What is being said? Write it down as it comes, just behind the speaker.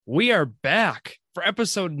we are back for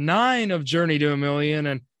episode 9 of Journey to a Million,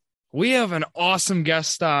 and we have an awesome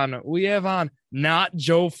guest on. We have on Not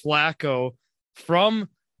Joe Flacco from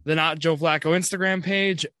the Not Joe Flacco Instagram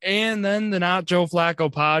page and then the Not Joe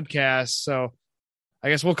Flacco podcast. So I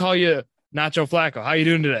guess we'll call you Not Joe Flacco. How you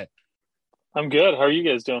doing today? I'm good. How are you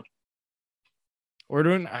guys doing?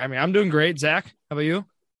 I'm doing great. Zach, how about you?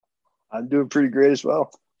 I'm doing pretty great as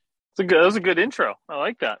well. That was a good intro. I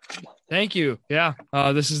like that. Thank you. Yeah.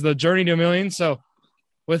 This is the Journey to a Million. So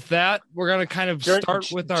with that, we're going to kind of start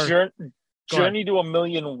with our Journey to a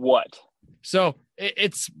Million. What? So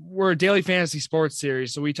we're a daily fantasy sports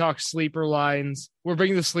series. So we talk sleeper lines. We're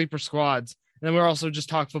bringing the sleeper squads. And then we're also just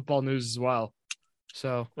talk football news as well.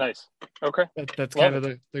 So nice. Okay. That's kind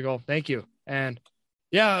of the goal. Thank you. And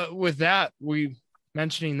yeah, with that, we're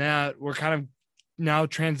kind of now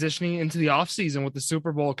transitioning into the off season with the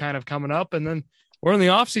Super Bowl kind of coming up. And then we're in the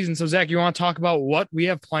off season. So Zach, you want to talk about what we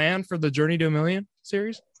have planned for the Journey to a Million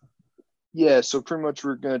series? Yeah, so pretty much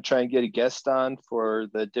we're going to try and get a guest on for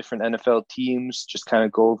the different NFL teams, just kind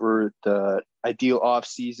of go over the ideal off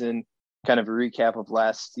season, kind of a recap of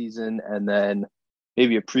last season, and then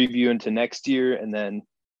maybe a preview into next year. And then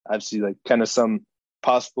obviously like kind of some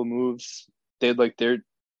possible moves they'd like to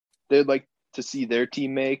see their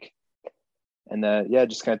team make. And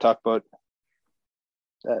just kind of talk about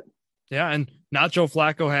that. Yeah, and Not Joe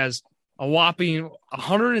Flacco has a whopping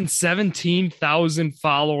 117,000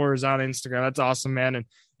 followers on Instagram. That's awesome, man. And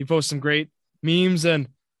you post some great memes and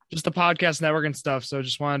just the podcast network and stuff. So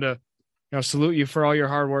just wanted to, salute you for all your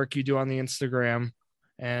hard work you do on the Instagram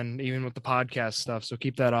and even with the podcast stuff. So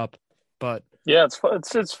keep that up. But yeah, it's fun.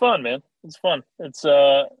 It's fun, man. It's fun. It's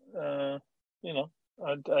I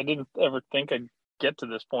didn't ever think I'd get to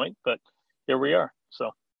this point, but here we are. So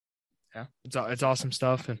yeah, it's awesome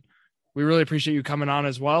stuff, and we really appreciate you coming on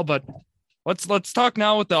as well. But let's talk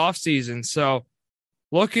now with the off season. So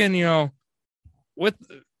looking, with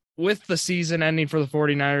the season ending for the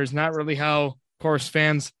 49ers, not really how, of course,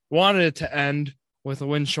 fans wanted it to end with a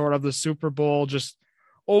win short of the Super Bowl. Just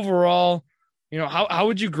overall, how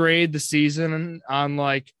would you grade the season on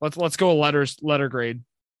let's go letter grading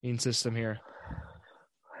system here?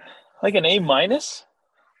 Like an A-.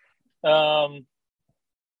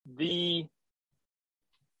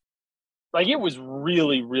 It was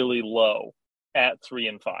really, really low at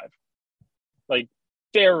 3-5, like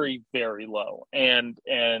very, very low. And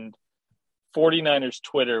 49ers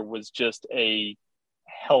Twitter was just a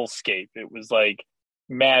hellscape. It was like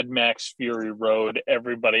Mad Max Fury Road,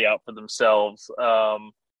 everybody out for themselves.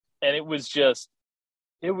 And it was just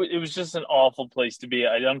an awful place to be.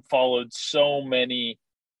 I unfollowed so many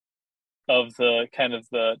of the kind of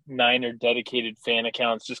the Niner dedicated fan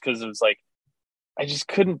accounts just because it was like, I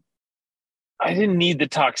didn't need the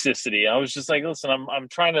toxicity. I was just like, listen, I'm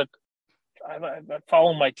trying to, I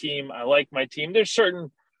follow my team. I like my team. There's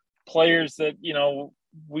certain players that,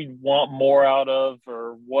 we want more out of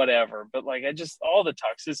or whatever. But all the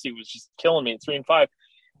toxicity was just killing me at 3-5.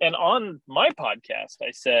 And on my podcast,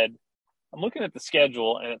 I said, I'm looking at the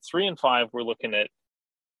schedule, and at 3-5, we're looking at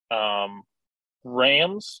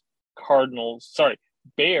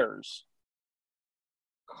Bears,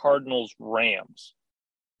 Cardinals, Rams.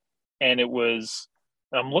 And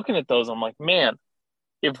I'm looking at those. I'm like, man,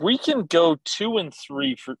 if we can go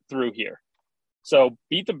 2-3 through here, so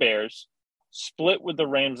beat the Bears, split with the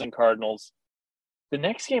Rams and Cardinals. The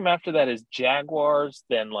next game after that is Jaguars,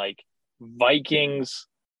 then Vikings,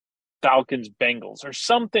 Falcons, Bengals, or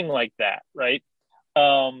something like that, right?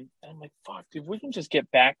 And I'm like, fuck, dude, we can just get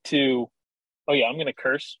back to. Oh yeah, I'm gonna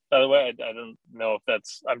curse. By the way, I don't know if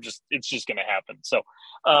that's. It's just gonna happen. So,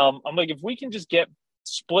 I'm like, if we can just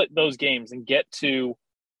split those games and get to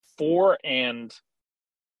 4 and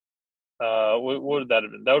what would that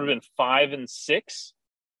have been? That would have been 5 and 6.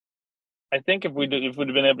 I think if we'd have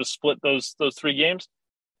been able to split those 3 games,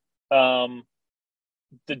 the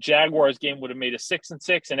Jaguars game would have made a 6 and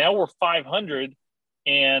 6, and now we're 500.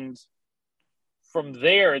 And from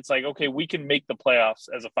there, it's like, okay, we can make the playoffs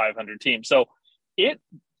as a 500 team. So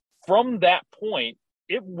from that point,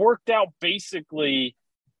 it worked out basically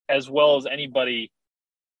as well as anybody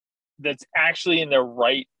that's actually in their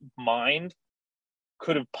right mind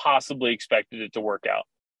could have possibly expected it to work out.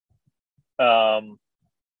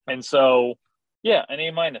 And so, yeah, an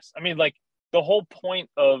A-. I mean, the whole point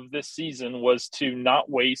of this season was to not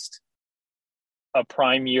waste a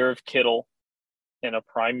prime year of Kittle and a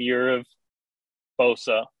prime year of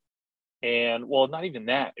Bosa. And, well, not even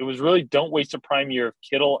that. It was really don't waste a prime year of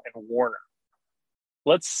Kittle and Warner.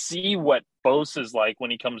 Let's see what Bosa's like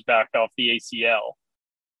when he comes back off the ACL.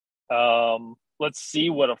 let's see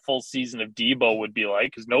what a full season of Debo would be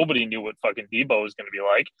like, because nobody knew what fucking Debo was going to be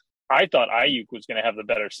like. I thought Ayuk was going to have the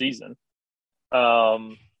better season.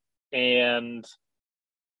 And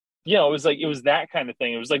it was that kind of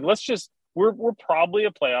thing. It was like, we're probably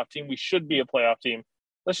a playoff team. We should be a playoff team.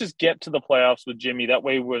 Let's just get to the playoffs with Jimmy. That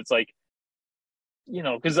way it's like,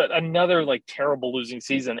 because another like terrible losing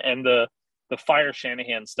season and the fire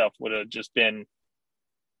Shanahan stuff would have just been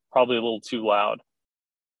probably a little too loud.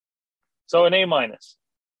 So an A-.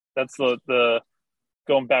 That's the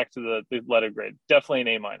going back to the letter grade. Definitely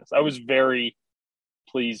an A-. I was very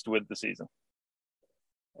pleased with the season.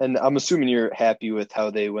 And I'm assuming you're happy with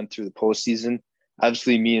how they went through the postseason.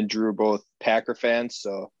 Obviously, me and Drew are both Packer fans,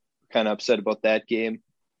 so kind of upset about that game.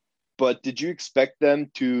 But did you expect them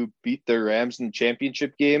to beat the Rams in the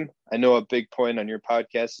championship game? I know a big point on your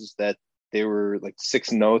podcast is that they were like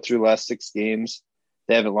 6-0 through the last 6 games.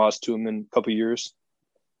 They haven't lost to them in a couple of years.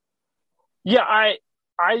 Yeah, I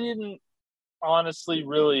didn't honestly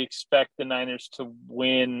really expect the Niners to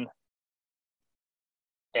win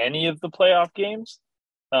any of the playoff games.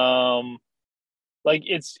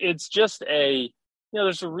 It's just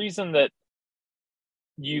there's a reason that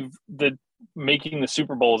making the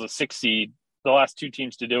Super Bowl as a 6 seed, the last 2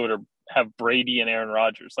 teams to do it have Brady and Aaron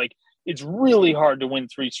Rodgers. Like, it's really hard to win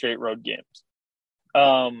 3 straight road games.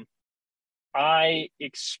 I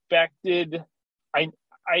expected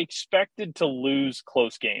to lose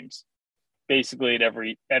close games, basically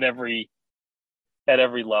at every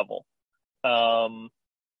level.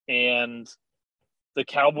 And the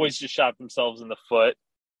Cowboys just shot themselves in the foot.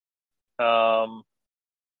 You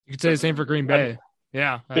could say the same for Green Bay.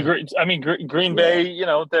 Green Bay,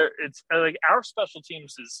 it's like our special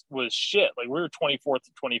teams was shit. Like, we were 24th or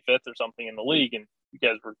 25th or something in the league, and you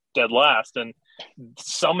guys were dead last. And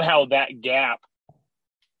somehow that gap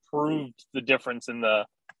proved the difference in the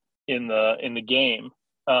game.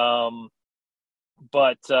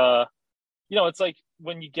 It's like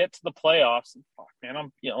when you get to the playoffs, fuck, man,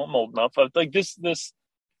 I'm old enough. Like the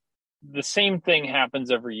same thing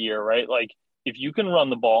happens every year, right? Like, if you can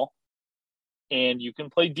run the ball and you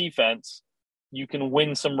can play defense, you can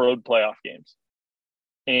win some road playoff games.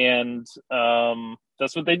 And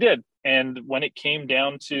that's what they did. And when it came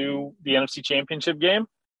down to the NFC Championship game,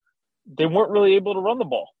 they weren't really able to run the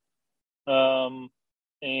ball.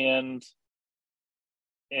 And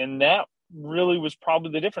that really was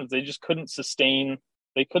probably the difference. They just couldn't sustain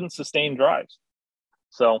drives.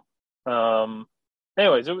 So,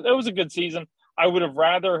 anyways, it was a good season. I would have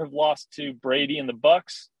rather have lost to Brady and the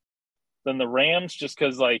Bucks than the Rams, just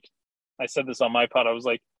because, like, I said this on my pod, I was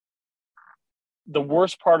like, the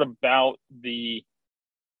worst part about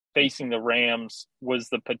facing the Rams was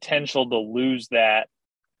the potential to lose that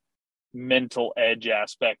mental edge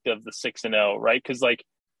aspect of the 6-0, right? Because, like,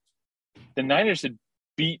 the Niners had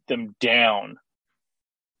beat them down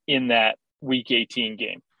in that Week 18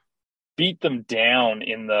 game, beat them down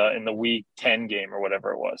in the Week 10 game or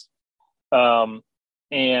whatever it was,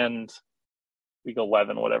 and Week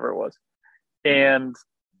 11, whatever it was. And,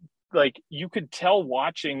 like, you could tell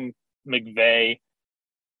watching McVay,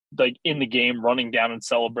 like, in the game, running down and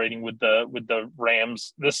celebrating with the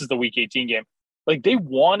Rams. This is the Week 18 game. Like, they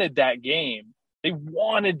wanted that game. They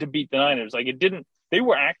wanted to beat the Niners. Like, they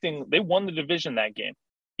won the division that game,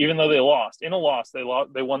 even though they lost. In a loss, they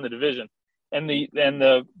won the division. And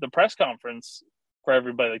the press conference for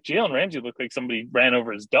everybody, like, Jalen Ramsey looked like somebody ran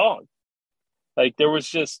over his dog. Like, there was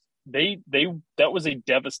just that was a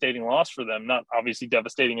devastating loss for them. Not obviously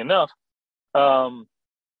devastating enough. But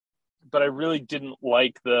I really didn't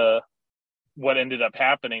like what ended up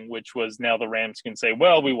happening, which was now the Rams can say,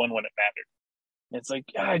 well, we won when it mattered. It's like,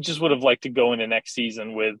 I just would have liked to go into next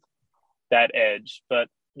season with that edge, but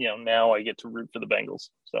now I get to root for the Bengals.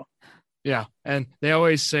 So, yeah. And they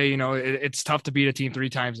always say, it's tough to beat a team 3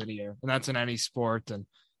 times in a year, and that's in any sport. And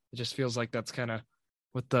it just feels like that's kind of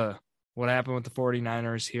what happened with the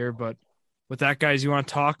 49ers here. But with that, guys, you want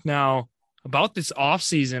to talk now about this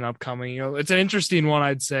offseason upcoming? It's an interesting one,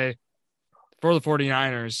 I'd say, for the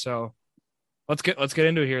 49ers. So let's get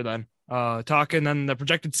into it here then. Talking then the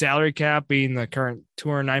projected salary cap being the current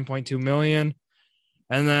 $209.2 million.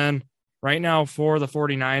 And then right now for the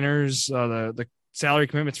 49ers, the salary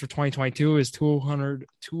commitments for 2022 is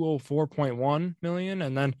 $204.1 million.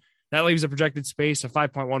 And then that leaves a projected space of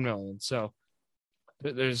 $5.1 million. So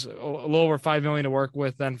there's a little over $5 million to work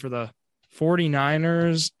with then for the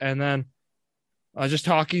 49ers. And then just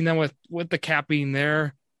talking then with the cap being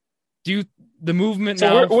there, the movement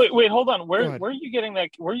so now. Wait, hold on. Where are you getting that?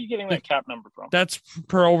 Where are you getting that cap number from? That's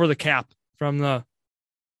per over the cap from the.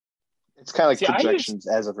 It's kind of like projections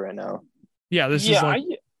as of right now. Yeah, this is.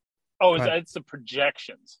 Oh, it's the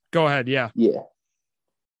projections. Go ahead. Yeah. Yeah.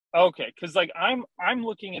 Okay, because like I'm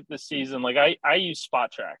looking at this season. Like I use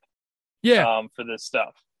Spot Track. Yeah. For this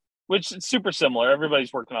stuff, which is super similar.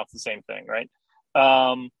 Everybody's working off the same thing, right?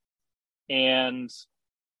 And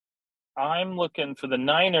I'm looking for the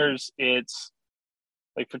Niners. It's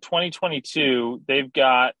like for 2022, they've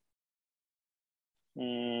got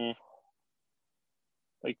like,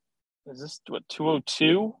 is this what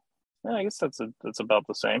 202? Yeah, I guess that's about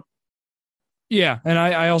the same. Yeah, and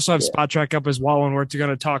I also have Spot Track up as well when we're going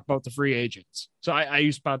to talk about the free agents. So I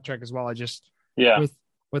use Spot Track as well. I just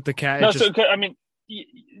with the cat. No, so I mean,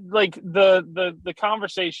 like the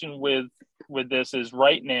conversation with this is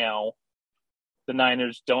right now, the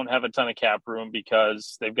Niners don't have a ton of cap room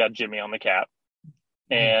because they've got Jimmy on the cap,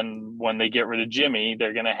 and when they get rid of Jimmy,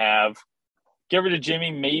 they're going to get rid of Jimmy,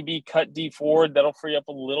 maybe cut D Ford. That'll free up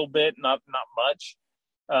a little bit, not much.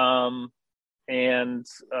 And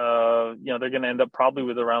they're going to end up probably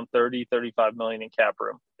with around 30-35 million in cap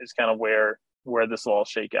room is kind of where this will all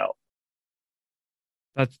shake out.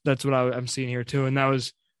 That's what I'm seeing here too, and that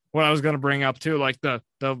was what I was going to bring up too, like the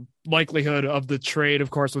likelihood of the trade, of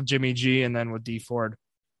course, with Jimmy G and then with D Ford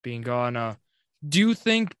being gone. Do you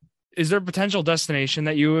think is there a potential destination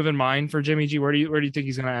that you have in mind for Jimmy G? Where do you think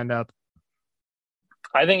he's going to end up?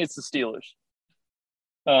 I think it's the Steelers.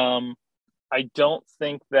 I don't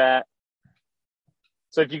think that.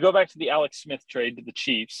 So if you go back to the Alex Smith trade to the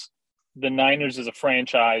Chiefs, the Niners as a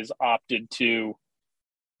franchise opted to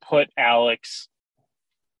put Alex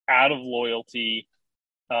out of loyalty,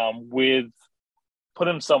 put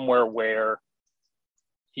him somewhere where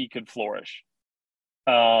he could flourish.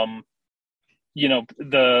 The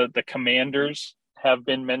Commanders have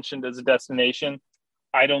been mentioned as a destination.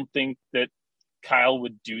 I don't think that Kyle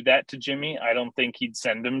would do that to Jimmy. I don't think he'd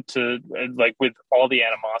send him to, like, with all the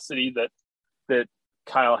animosity that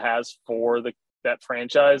Kyle has for that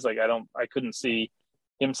franchise. Like, I couldn't see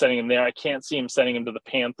him sending him there. I can't see him sending him to the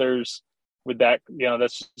Panthers with that.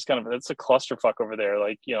 That's just that's a clusterfuck over there.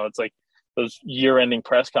 Like, it's like those year-ending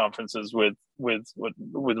press conferences with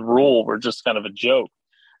Rule were just kind of a joke.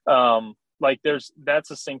 That's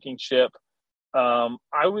a sinking ship. I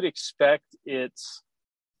would expect it's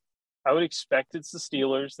the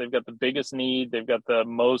Steelers. They've got the biggest need. They've got the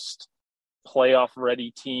most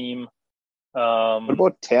playoff-ready team. What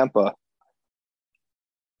about Tampa?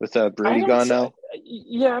 With Brady gone now?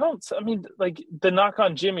 Yeah, I mean, like, the knock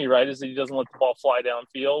on Jimmy, right, is that he doesn't let the ball fly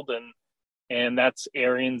downfield, and that's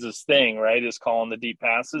Arians' thing, right, is calling the deep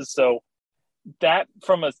passes. So that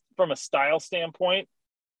from a style standpoint,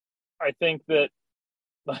 I think that,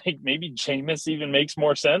 like, maybe Jameis even makes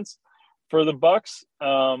more sense for the Bucs.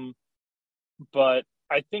 But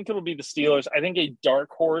I think it'll be the Steelers. I think a dark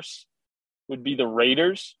horse would be the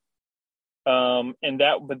Raiders.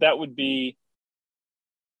 That would be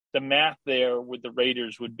the math there with the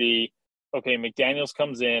Raiders would be, okay, McDaniels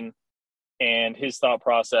comes in and his thought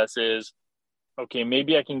process is, okay,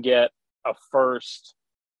 maybe I can get a first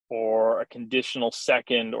or a conditional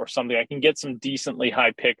second or something. I can get some decently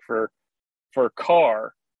high pick for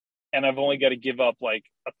Carr, and I've only got to give up like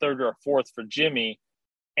a third or a fourth for Jimmy.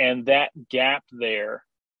 And that gap there,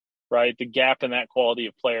 right, the gap in that quality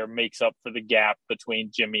of player makes up for the gap between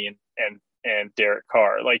Jimmy and Derek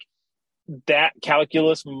Carr. Like, that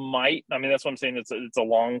calculus might, I mean, that's what I'm saying. It's a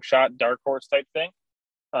long shot, dark horse type thing.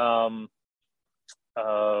 The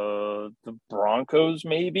Broncos,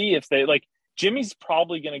 maybe, if they, like, Jimmy's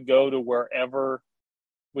probably going to go to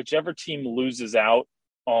whichever team loses out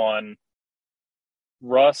on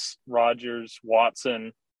Russ, Rodgers,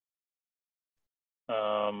 Watson.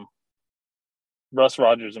 Russ,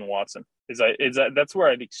 Rodgers, and Watson that's where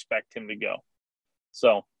I'd expect him to go.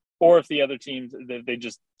 So, or if the other teams, they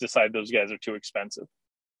just decide those guys are too expensive.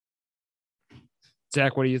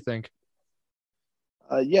 Zach, what do you think?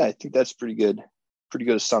 Yeah, I think that's pretty good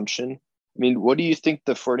assumption. I mean, what do you think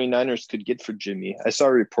the 49ers could get for Jimmy? I saw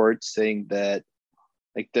reports saying that,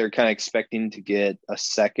 like, they're kind of expecting to get a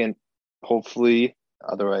second, hopefully,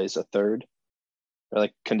 otherwise a third, or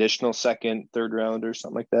like conditional second, third round or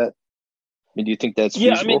something like that. I mean, do you think that's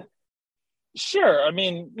feasible? I mean, sure. I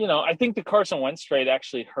mean, I think the Carson Wentz trade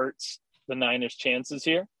actually hurts the Niners' chances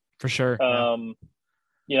here. For sure.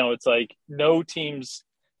 It's like no teams,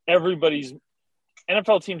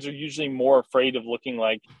 NFL teams are usually more afraid of looking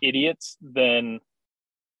like idiots than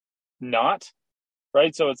not,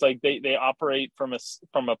 right? So it's like they operate from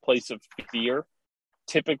a place of fear,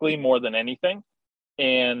 typically, more than anything.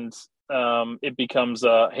 And it becomes,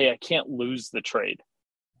 hey, I can't lose the trade,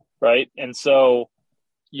 right? And so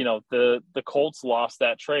the Colts lost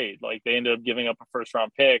that trade. Like they ended up giving up a first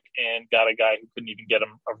round pick and got a guy who couldn't even get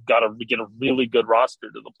a really good roster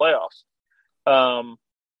to the playoffs.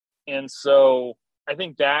 And so I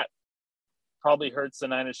think that probably hurts the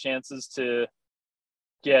Niners' chances to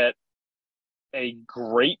get a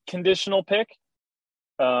great conditional pick.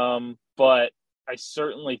 But I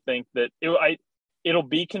certainly think that it'll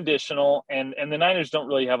be conditional, and the Niners don't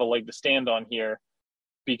really have a leg to stand on here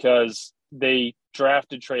because they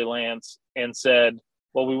drafted Trey Lance and said,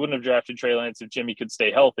 well, we wouldn't have drafted Trey Lance if Jimmy could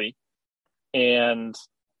stay healthy. So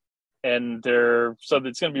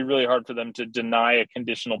it's going to be really hard for them to deny a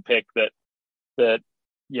conditional pick that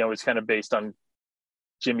is kind of based on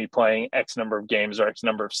Jimmy playing X number of games or X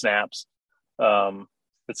number of snaps,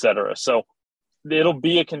 et cetera. So it'll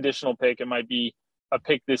be a conditional pick. It might be a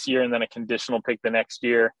pick this year and then a conditional pick the next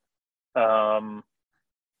year. But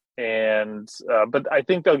I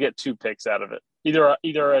think they'll get 2 picks out of it. Either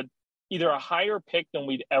a higher pick than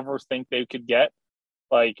we'd ever think they could get,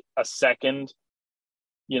 like a second,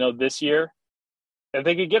 this year. If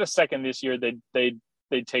they could get a second this year, they'd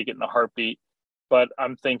take it in a heartbeat. But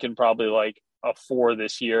I'm thinking probably like a 4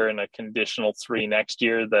 this year and a conditional 3 next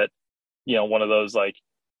year. That one of those, like,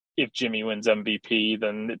 if Jimmy wins MVP,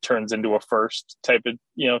 then it turns into a first type of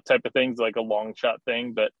things, like a long shot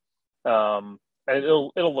thing. But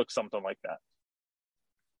it'll look something like that.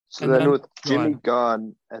 So then with Jimmy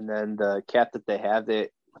gone and then the cap that they have, they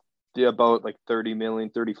about like 30 million,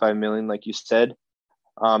 35 million, like you said.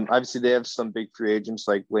 Obviously, they have some big free agents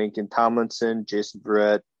like Lincoln Tomlinson, Jason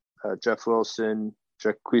Verrett, Jeff Wilson,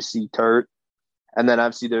 Jaquizzi Tart. And then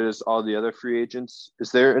obviously there's all the other free agents.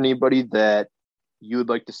 Is there anybody that you would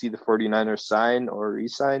like to see the 49ers sign or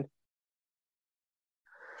re-sign?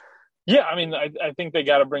 Yeah, I mean, I think they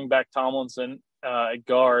got to bring back Tomlinson at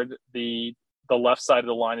guard. The left side of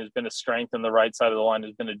the line has been a strength, and the right side of the line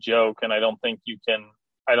has been a joke. And I don't think you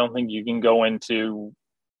can go into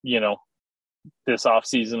this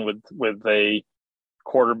offseason with a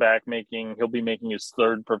quarterback he'll be making his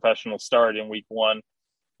 3rd professional start in week 1,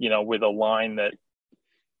 with a line that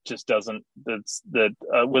just doesn't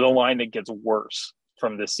with a line that gets worse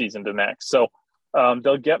from this season to next. So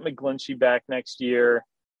they'll get McGlinchey back next year,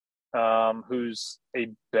 who's a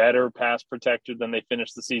better pass protector than they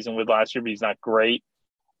finished the season with last year, but he's not great.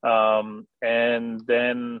 And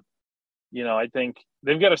then, I think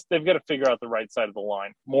they've got to figure out the right side of the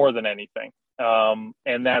line more than anything.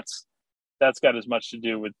 And that's got as much to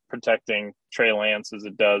do with protecting Trey Lance as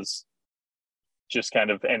it does just kind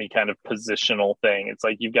of any kind of positional thing. It's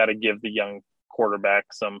like you've got to give the young quarterback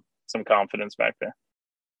some confidence back there.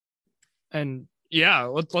 And yeah,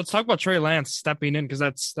 let's talk about Trey Lance stepping in, because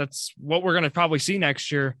that's what we're going to probably see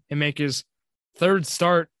next year, and make his 3rd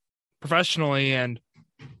start professionally, and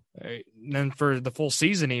then for the full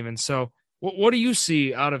season even. So what do you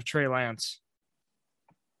see out of Trey Lance?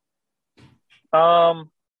 I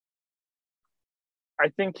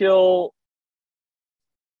think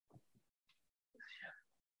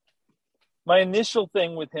my initial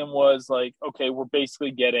thing with him was like, okay, we're basically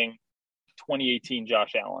getting 2018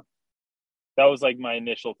 Josh Allen. That was like my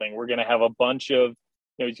initial thing. We're going to have a bunch of,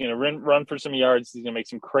 he's going to run for some yards. He's going to make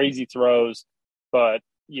some crazy throws, but,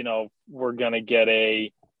 we're going to get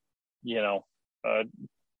a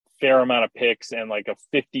fair amount of picks and like a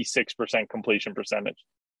 56% completion percentage.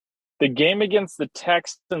 The game against the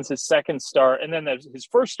Texans, his 2nd start, and then his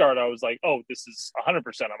 1st start, I was like, oh, this is 100%.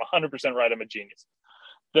 I'm 100% right. I'm a genius.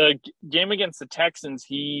 The game against the Texans,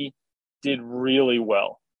 he did really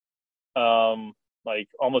well. Like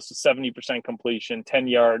almost a 70% completion, 10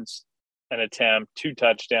 yards an attempt, 2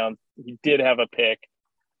 touchdowns. He did have a pick.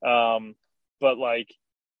 But like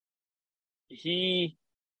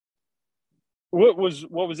what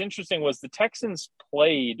was interesting was the Texans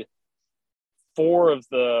played 4 of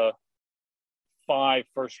the 5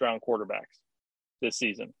 first-round quarterbacks this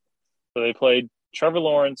season. So they played Trevor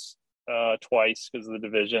Lawrence twice because of the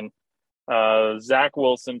division, Zach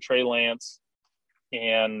Wilson, Trey Lance,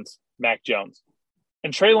 and Mac Jones.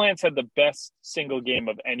 And Trey Lance had the best single game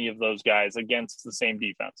of any of those guys against the same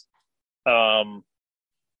defense. And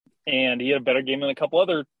he had a better game than a couple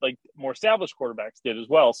other like more established quarterbacks did as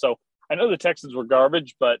well. So I know the Texans were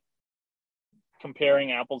garbage, but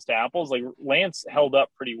comparing apples to apples, like Lance held up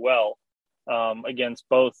pretty well against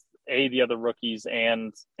both the other rookies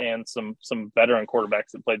and some veteran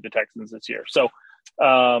quarterbacks that played the Texans this year. So,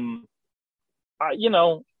 I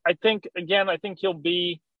think he'll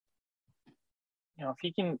be, if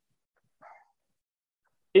he can,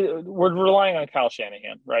 we're relying on Kyle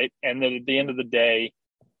Shanahan, right? And then at the end of the day,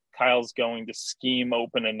 Kyle's going to scheme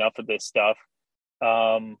open enough of this stuff.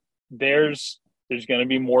 There's There's going to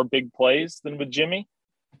be more big plays than with Jimmy.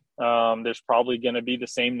 There's probably going to be the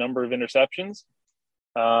same number of interceptions.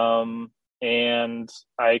 And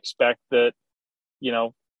I expect that,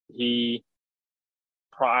 he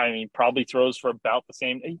probably throws for about the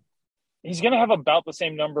same. He's going to have about the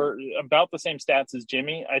same stats as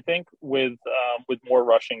Jimmy, I think, with more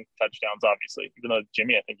rushing touchdowns, obviously, even though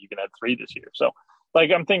Jimmy, I think, even had 3 this year. So,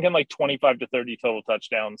 I'm thinking 25 to 30 total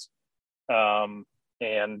touchdowns, and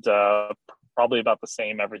probably about the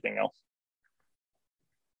same everything else.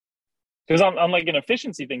 Because on an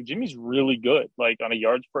efficiency thing, Jimmy's really good, on a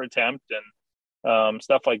yards per attempt and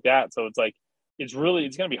stuff like that. So it's going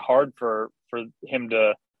to be hard for him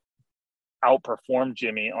to outperform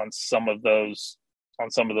Jimmy on some of those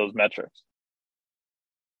metrics.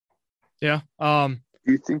 Yeah. Do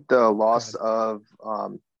you think the loss of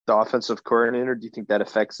the offensive coordinator, do you think that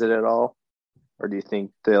affects it at all? Or do you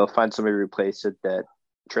think they'll find somebody to replace it that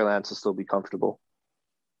Trey Lance will still be comfortable?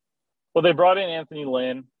 Well, they brought in Anthony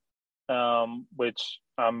Lynn, which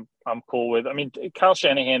I'm cool with. I mean, Kyle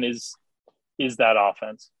Shanahan is that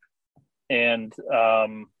offense. And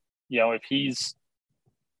if he's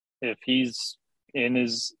in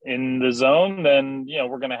the zone, then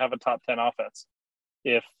we're going to have a top 10 offense.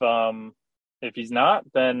 If he's not,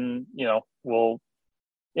 then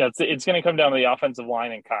it's going to come down to the offensive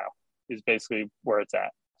line, and Kyle is basically where it's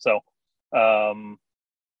at. So,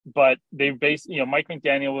 but they Mike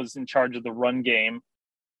McDaniel was in charge of the run game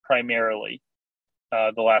primarily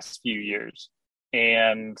the last few years,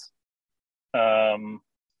 and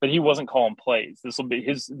but he wasn't calling plays. This will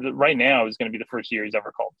be right now is going to be the first year he's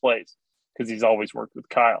ever called plays because he's always worked with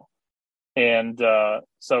Kyle. And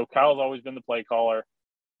so Kyle's always been the play caller.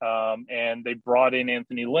 And they brought in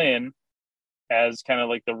Anthony Lynn as kind of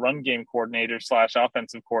the run game coordinator /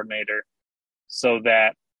 offensive coordinator so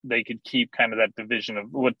that they could keep kind of that division of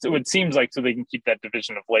what seems like, so they can keep that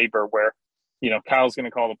division of labor where, Kyle's going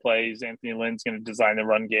to call the plays, Anthony Lynn's going to design the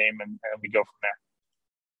run game, and we go from there.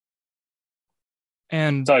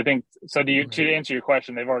 And so I think, to answer your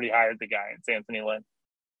question, they've already hired the guy. It's Anthony Lynn.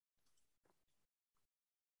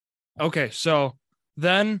 Okay. So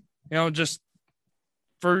then, just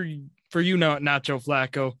for not Joe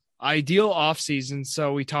Flacco, ideal offseason.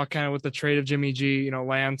 So we talk kind of with the trade of Jimmy G,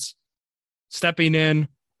 Lance stepping in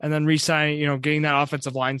and then re-signing, getting that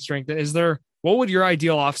offensive line strength. What would your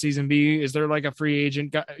ideal offseason be? Is there a free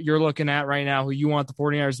agent you're looking at right now who you want the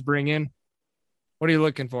 49ers to bring in? What are you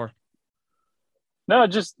looking for? No,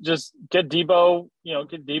 just get Debo,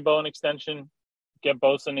 get Debo an extension, get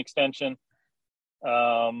Bosa an extension,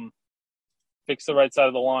 fix the right side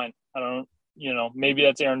of the line. I don't, maybe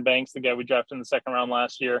that's Aaron Banks, the guy we drafted in the second round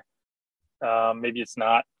last year. Maybe it's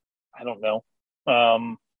not. I don't know.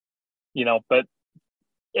 But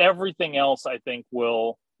everything else I think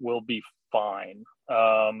will be fine.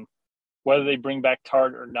 Whether they bring back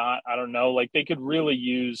Tart or not, I don't know. They could really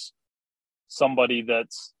use somebody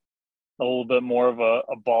that's a little bit more of a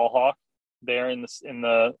ball hawk there in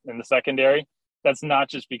the secondary. That's not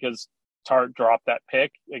just because Tart dropped that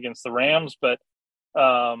pick against the Rams, but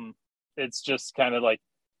it's just kind of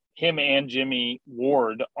him and Jimmy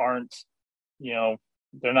Ward aren't, they're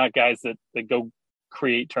not guys that go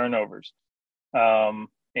create turnovers. And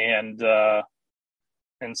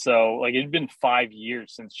so it'd been 5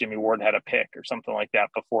 years since Jimmy Ward had a pick or something like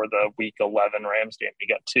that before the week 11 Rams game. He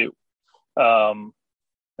got 2.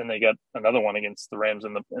 And they got another one against the Rams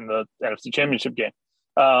in the NFC Championship game.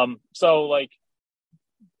 So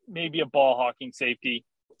maybe a ball hawking safety,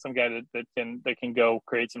 some guy that can go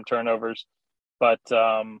create some turnovers. But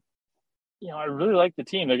I really like the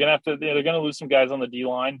team. They're gonna lose some guys on the D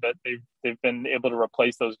line, but they've been able to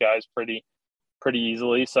replace those guys pretty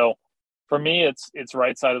easily. So for me, it's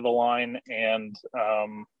right side of the line and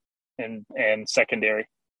secondary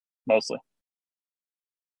mostly.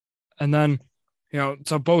 And then,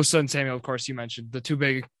 so Bosa and Samuel, of course, you mentioned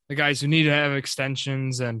the guys who need to have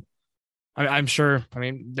extensions, and I'm sure. I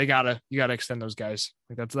mean, you gotta extend those guys.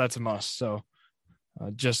 That's a must. So,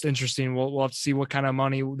 just interesting. We'll have to see what kind of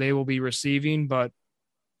money they will be receiving, but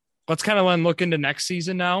let's kind of look into next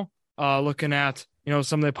season now. Looking at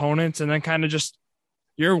some of the opponents, and then kind of just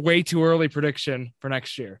your way too early prediction for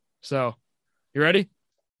next year. So, you ready?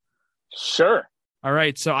 Sure. All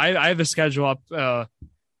right. So I have a schedule up.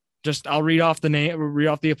 I'll read off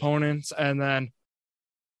the opponents, and then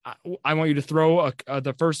I want you to throw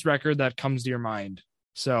the first record that comes to your mind.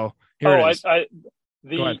 So here it is. Go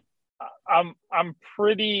ahead. I'm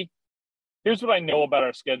pretty. Here's what I know about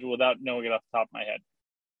our schedule without knowing it off the top of my head.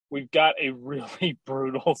 We've got a really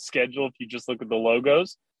brutal schedule if you just look at the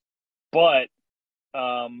logos, but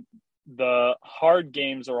the hard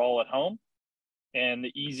games are all at home, and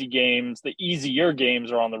the easier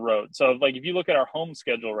games are on the road. So like if you look at our home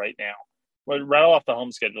schedule right now, rattle off the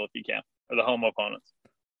home schedule if you can, or the home opponents.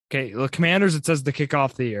 Okay, the Commanders, it says to kick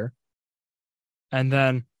off the year. And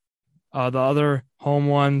then the other home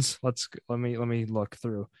ones, let me look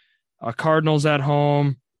through. Cardinals at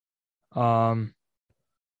home, Rams,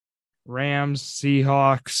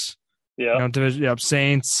 Seahawks, division,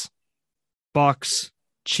 Saints, Bucks,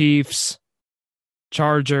 Chiefs,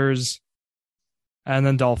 Chargers, and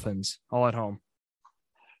then Dolphins, all at home.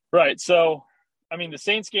 Right. So, I mean, the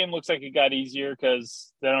Saints game looks like it got easier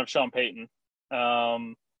because they don't have Sean Payton.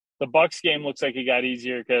 The Bucks game looks like it got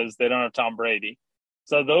easier because they don't have Tom Brady.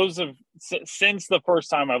 So those have, since the first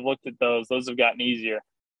time I've looked at those have gotten easier.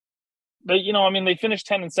 But I mean, they finished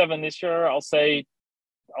 10-7 this year. I'll say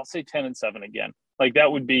 10-7 again. Like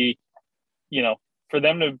that would be, for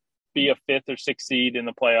them to be a 5th or 6th seed in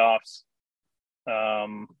the playoffs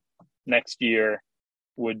next year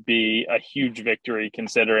would be a huge victory,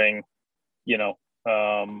 considering, they've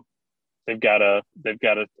got a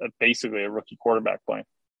basically a rookie quarterback playing.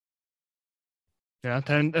 Yeah,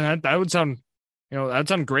 and that would sound, that'd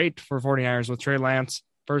sound great for 49ers with Trey Lance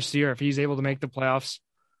first year. If he's able to make the playoffs,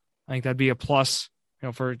 I think that'd be a plus,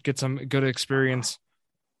 for get some good experience.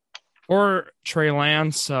 Or Trey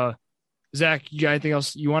Lance. Zach, you got anything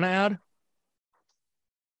else you want to add?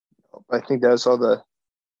 I think that's all the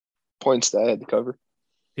points that I had to cover.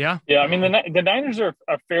 Yeah. I mean, the Niners are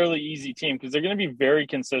a fairly easy team because they're going to be very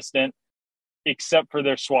consistent, except for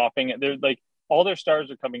their swapping. They're like, all their stars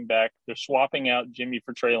are coming back. They're swapping out Jimmy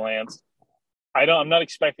for Trey Lance. I'm not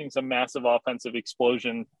expecting some massive offensive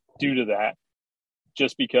explosion due to that,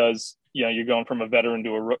 just because you're going from a veteran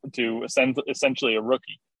to essentially a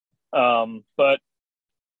rookie. But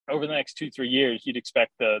over the next 2-3 years, you'd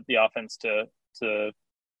expect the offense to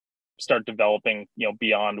start developing,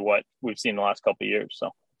 beyond what we've seen the last couple of years.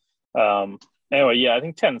 So anyway, yeah, I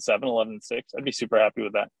think 10-7, 11-6. I'd be super happy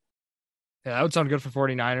with that. Yeah, that would sound good for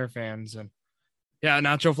 49er fans. And yeah,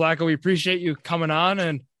 Nacho Flacco, we appreciate you coming on.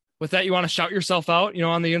 And with that, you want to shout yourself out,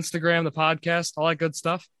 on the Instagram, the podcast, all that good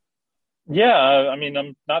stuff? Yeah, I mean,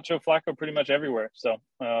 I'm Nacho Flacco pretty much everywhere. So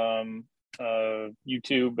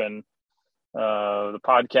YouTube and the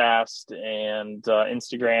podcast and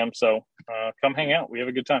Instagram. So come hang out. We have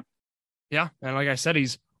a good time. Yeah, and like I said,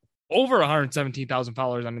 he's over 117,000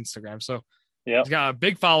 followers on Instagram. So yeah, he's got a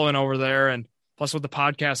big following over there. And plus with the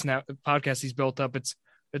podcast he's built up, it's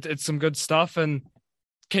some good stuff. And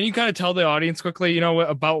can you kind of tell the audience quickly,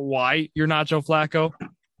 about why you're not Joe Flacco?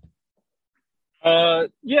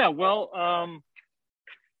 Yeah, well,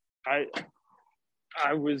 I'd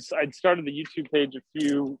started the YouTube page a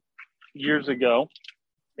few years ago,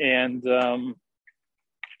 and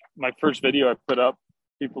my first video I put up,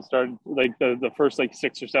 people started like the first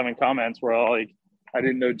 6 or 7 comments were all like, I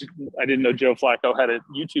didn't know Joe Flacco had a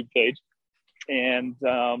YouTube page. And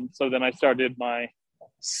so then I started my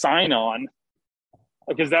sign on,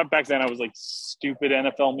 because back then I was like stupid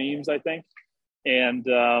NFL memes, I think. And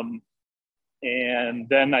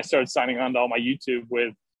then I started signing on to all my YouTube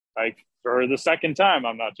with like, for the second time,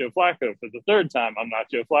 I'm not Joe Flacco. For the third time, I'm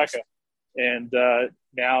not Joe Flacco. And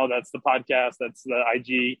now that's the podcast. That's the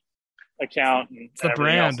IG account. And it's the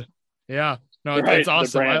brand. Else. Yeah. No, right, it's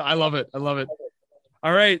awesome. I love it. I love it.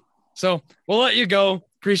 All right. So we'll let you go.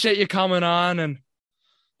 Appreciate you coming on. And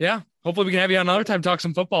yeah, hopefully we can have you on another time, talk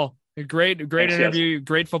some football. Great Thanks, interview. Guys.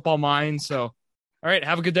 Great football mind. So, all right.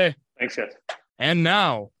 Have a good day. Thanks, guys. And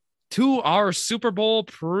now to our Super Bowl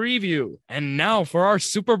preview. And now for our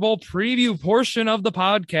Super Bowl preview portion of the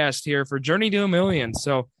podcast here for Journey to a Million.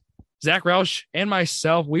 So Zach Roush and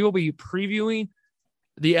myself, we will be previewing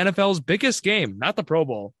the NFL's biggest game, not the Pro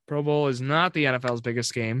Bowl. Pro Bowl is not the NFL's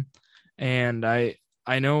biggest game. And I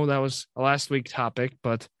know that was a last week topic,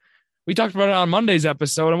 but we talked about it on Monday's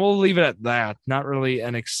episode, and we'll leave it at that. Not really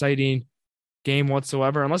an exciting game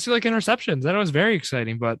whatsoever, unless you like interceptions. Then it was very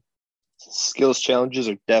exciting, but skills challenges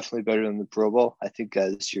are definitely better than the Pro Bowl. I think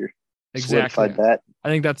as you're exactly solidified that. I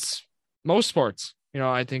think that's most sports.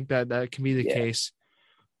 I think that can be the case.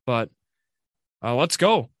 But let's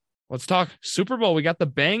go. Let's talk Super Bowl. We got the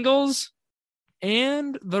Bengals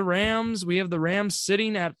and the Rams. We have the Rams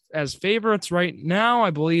sitting as favorites right now. I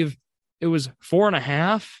believe it was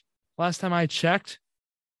 4.5 last time I checked.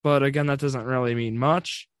 But again, that doesn't really mean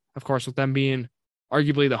much. Of course, with them being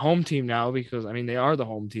arguably the home team now, because they are the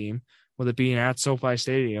home team, with it being at SoFi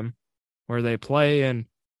Stadium where they play. And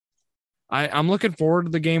I'm looking forward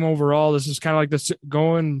to the game overall. This is kind of like this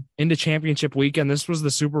going into championship weekend. This was the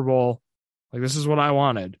Super Bowl. Like, this is what I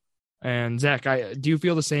wanted. And Zach, do you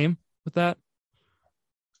feel the same with that?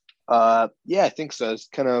 Yeah, I think so. It's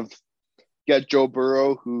kind of got Joe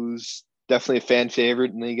Burrow, who's definitely a fan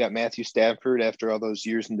favorite, and then you got Matthew Stafford after all those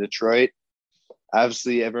years in Detroit.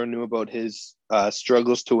 Obviously, everyone knew about his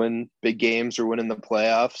struggles to win big games or win in the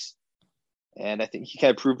playoffs. And I think he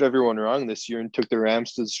kind of proved everyone wrong this year and took the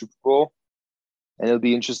Rams to the Super Bowl. And it'll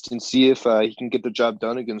be interesting to see if he can get the job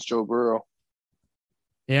done against Joe Burrow.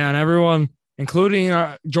 Yeah, and everyone, including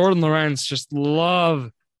Jordan Lawrence, just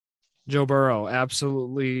love Joe Burrow.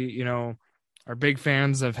 Absolutely, are big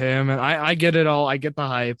fans of him. And I get it all. I get the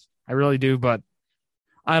hype. I really do. But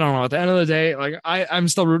I don't know. At the end of the day, like I'm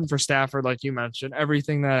still rooting for Stafford, like you mentioned.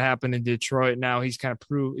 Everything that happened in Detroit, now he's kind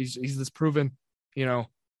of he's this proven,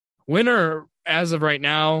 winner as of right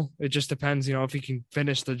now. It just depends, if he can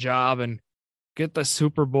finish the job and get the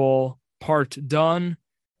Super Bowl part done.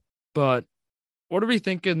 But what are we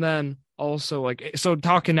thinking then? Also, so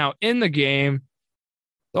talking now in the game,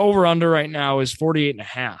 the over-under right now is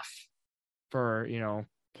 48.5 for,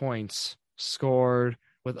 points scored,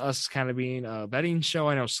 with us kind of being a betting show.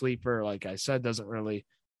 I know Sleeper, like I said,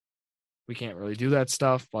 we can't really do that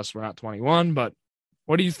stuff. Plus we're not 21, but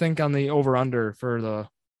what do you think on the over-under for the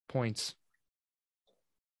points?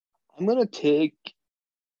 I'm going to take,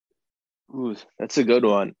 that's a good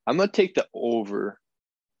one. I'm going to take the over.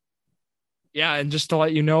 Yeah, and just to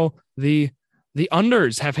let you know, the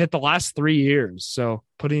unders have hit the last 3 years. So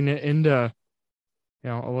putting it into,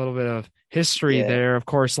 a little bit of history there. Of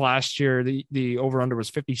course, last year the over-under was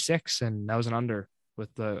 56, and that was an under with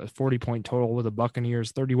the 40-point total with the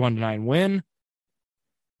Buccaneers 31-9 win.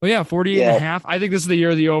 But yeah, 48.5. I think this is the year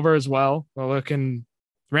of the over as well. Well, looking,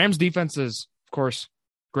 Rams defense is, of course,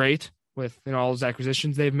 great with all those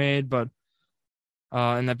acquisitions they've made, but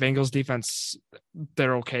and that Bengals defense,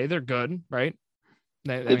 they're okay. They're good, right?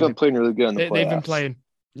 They've been playing really good in the playoffs. They've been playing.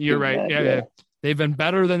 You're right. Yeah. They've been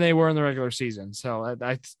better than they were in the regular season. So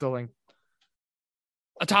I still think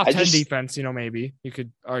a top 10 defense, maybe you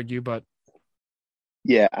could argue, but.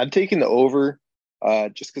 Yeah, I'm taking the over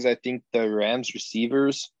just because I think the Rams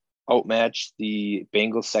receivers outmatch the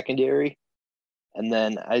Bengals secondary. And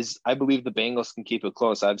then I believe the Bengals can keep it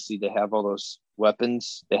close. Obviously, they have all those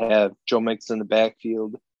weapons. They have Joe Mixon in the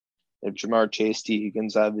backfield. They have Jamar Chase, T.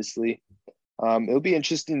 Higgins, obviously. It'll be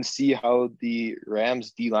interesting to see how the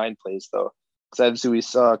Rams D-line plays, though. Because obviously we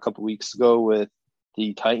saw a couple weeks ago with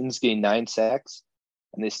the Titans getting 9 sacks,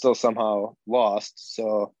 and they still somehow lost.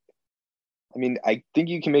 So, I mean, I think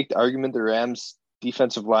you can make the argument the Rams'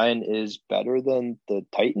 defensive line is better than the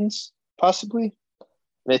Titans, possibly.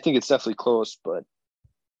 And I think it's definitely close, but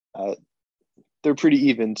they're pretty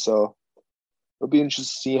even. So it'll be interesting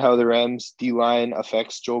to see how the Rams D-line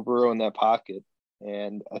affects Joe Burrow in that pocket.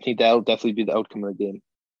 And I think that'll definitely be the outcome of the game.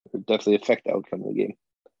 It'll definitely affect the outcome of the game.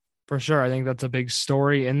 For sure. I think that's a big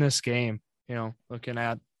story in this game, looking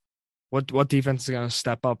at what defense is going to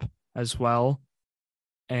step up as well.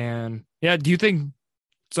 And yeah, do you think,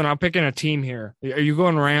 so now picking a team here, are you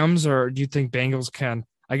going Rams or do you think Bengals can,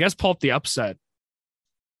 I guess, pull up the upset?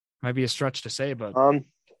 Might be a stretch to say, but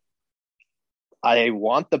I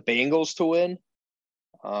want the Bengals to win,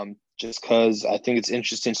 just because I think it's an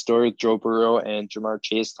interesting story with Joe Burrow and Jamar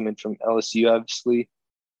Chase coming from LSU. Obviously,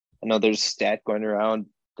 I know there's a stat going around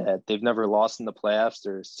that they've never lost in the playoffs.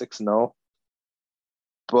 They're 6-0,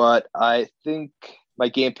 but I think my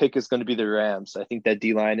game pick is going to be the Rams. I think that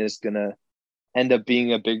D-line is going to end up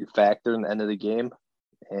being a big factor in the end of the game,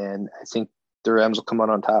 and I think the Rams will come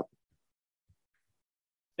out on top.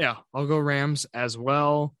 Yeah, I'll go Rams as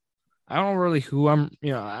well. I don't know really who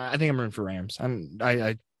I think I'm rooting for Rams.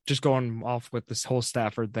 I just going off with this whole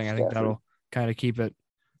Stafford thing. I think that'll kind of keep it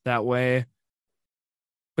that way.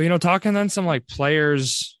 But, talking then some like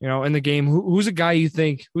players, in the game, who's a guy you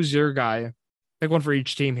think, who's your guy? Pick one for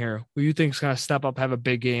each team here. Who you think is going to step up, have a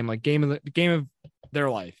big game, like game of their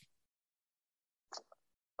life?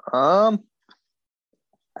 I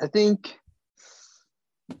think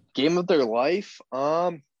game of their life.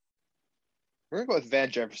 We're gonna go with Van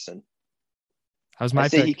Jefferson. How's my I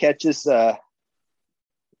say pick? He catches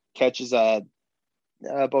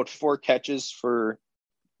about 4 catches for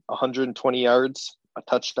 120 yards, a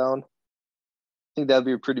touchdown. I think that'd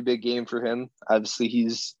be a pretty big game for him. Obviously,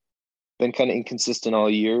 he's been kind of inconsistent all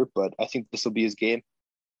year, but I think this will be his game.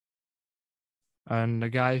 And the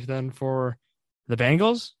guy then for the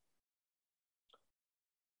Bengals?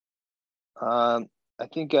 I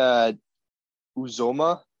think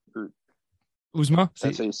Uzomah. Uzma?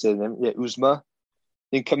 That's how you say the name. Yeah, Uzma. I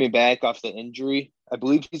think coming back off the injury, I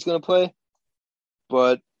believe he's going to play.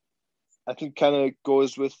 But I think kind of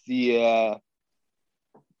goes with the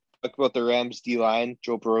talk about the Rams D-line.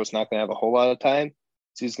 Joe Burrow's not going to have a whole lot of time.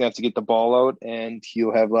 So he's going to have to get the ball out, and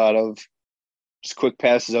he'll have a lot of just quick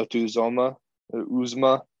passes out to Uzma.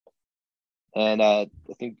 And I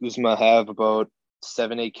think Uzma have about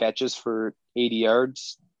 7-8 catches for 80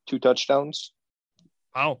 yards, 2 touchdowns.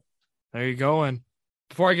 Wow. There you go. And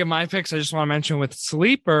before I get my picks, I just want to mention with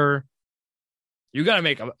Sleeper, you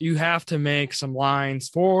have to make some lines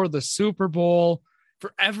for the Super Bowl.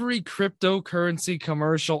 For every cryptocurrency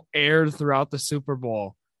commercial aired throughout the Super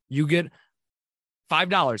Bowl, you get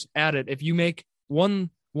 $5 added if you make one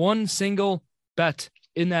single bet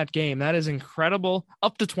in that game. That is incredible.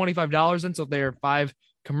 Up to $25. And so if there are 5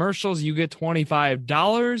 commercials, you get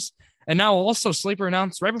 $25. And now also Sleeper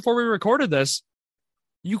announced right before we recorded this,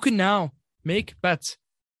 you can now make bets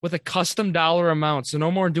with a custom dollar amount. So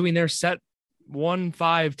no more doing their set 1,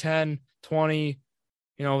 5, 10, 20,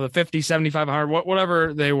 the 50, 75, 100,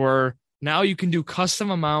 whatever they were. Now you can do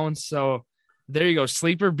custom amounts. So there you go.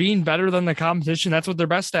 Sleeper being better than the competition. That's what they're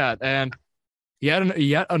best at. And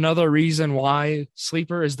yet another reason why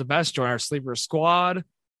Sleeper is the best. Join our Sleeper squad.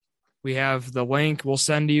 We have the link we'll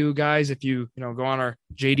send to you guys if you go on our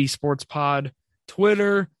JD Sports Pod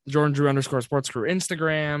Twitter, the Jordan Drew _sports crew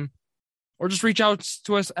Instagram, or just reach out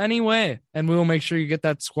to us anyway, and we will make sure you get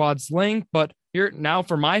that squad's link. But here now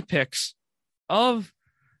for my picks of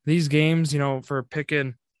these games, for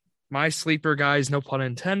picking my sleeper guys, no pun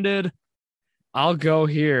intended, I'll go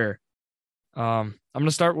here. I'm going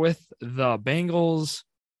to start with the Bengals.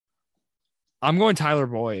 I'm going Tyler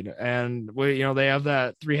Boyd, and they have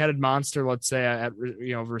that 3-headed monster, let's say, at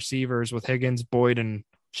receivers with Higgins, Boyd, and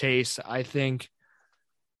Chase. I think,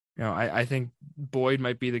 I think Boyd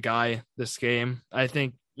might be the guy this game. I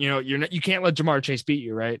think, you can't let Jamar Chase beat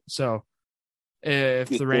you, right? So if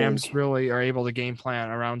the Rams really are able to game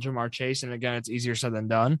plan around Jamar Chase, and again, it's easier said than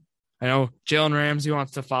done. I know Jalen Ramsey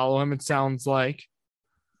wants to follow him, it sounds like. Do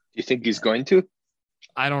you think he's going to?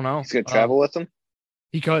 I don't know. He's going to travel with him?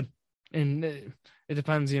 He could. And it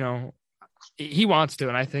depends, he wants to,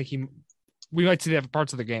 and I think we might see that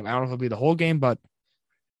parts of the game. I don't know if it'll be the whole game, but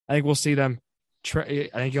I think we'll see them. I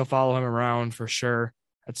think you'll follow him around for sure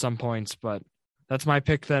at some points, but that's my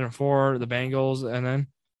pick then for the Bengals. And then,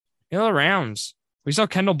 the Rams. We saw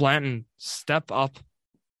Kendall Blanton step up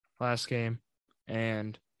last game,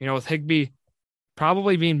 and, with Higbee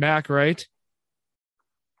probably being back, right?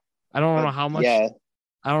 I don't know how much. Yeah.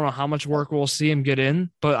 I don't know how much work we'll see him get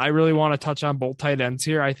in, but I really want to touch on both tight ends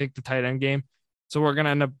here. I think the tight end game. So we're going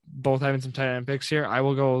to end up both having some tight end picks here. I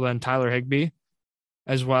will go then Tyler Higbee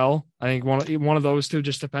as well. I think one of those two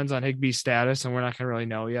just depends on Higbee's status, and we're not going to really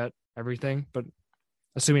know yet everything. But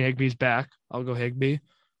assuming Higbee's back, I'll go Higbee.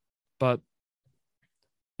 But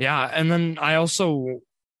yeah, and then I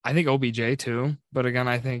think OBJ too. But again,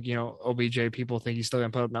 I think, OBJ, people think he's still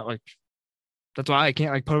going to put up that's why I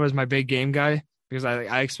can't put him as my big game guy, because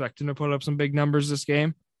I expect him to put up some big numbers this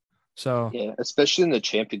game. So yeah, especially in the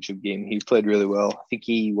championship game, he played really well. I think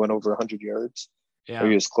he went over 100 yards. Yeah, or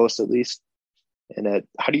he was close at least. And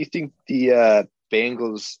how do you think the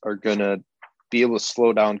Bengals are gonna be able to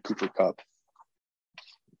slow down Cooper Kupp?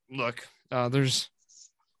 Look, there's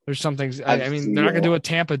some things. I mean, they're not gonna do what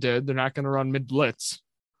Tampa did. They're not gonna run mid blitz,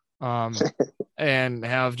 and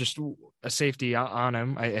have just a safety on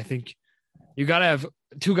him. I think you got to have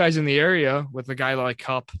 2 guys in the area with a guy like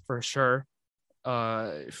Kupp for sure.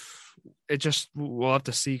 It just, we'll have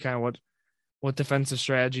to see kind of what defensive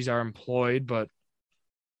strategies are employed, but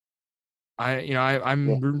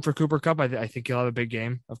I'm rooting for Cooper Kupp. I think he'll have a big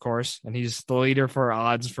game, of course, and he's the leader for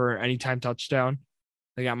odds for anytime touchdown.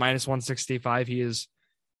 They got -165. He is,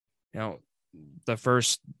 the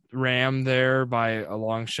first Ram there by a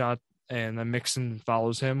long shot, and then Mixon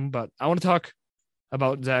follows him. But I want to talk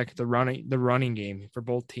about, Zach, the running game for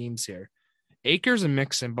both teams here. Akers and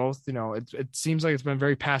Mixon both, it seems like it's been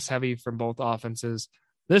very pass heavy from both offenses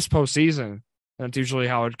this postseason. That's usually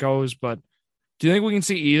how it goes. But do you think we can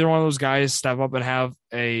see either one of those guys step up and have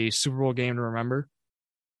a Super Bowl game to remember?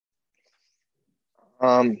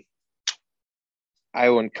 I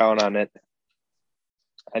wouldn't count on it.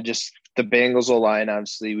 The Bengals O-line,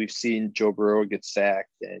 obviously, we've seen Joe Burrow get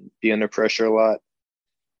sacked and be under pressure a lot.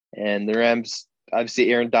 And the Rams,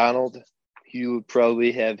 obviously, Aaron Donald, he would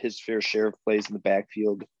probably have his fair share of plays in the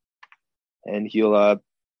backfield. And he'll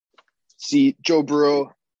see Joe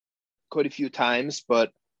Burrow quite a few times. But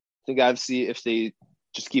I think, obviously, if they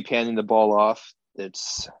just keep handing the ball off,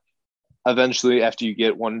 it's eventually after you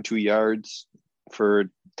get 1 or 2 yards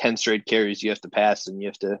for 10 straight carries, you have to pass, and you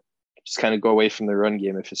have to just kind of go away from the run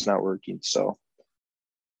game if it's not working. So,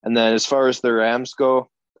 and then as far as the Rams go,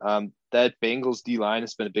 that Bengals D-line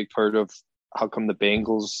has been a big part of how come the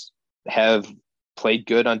Bengals have played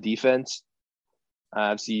good on defense.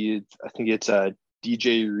 Obviously, I think it's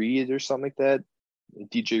DJ Reed or something like that.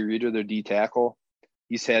 DJ Reader, their D tackle.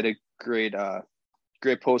 He's had a great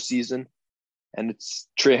postseason. And it's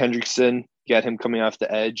Trey Hendrickson. Got him coming off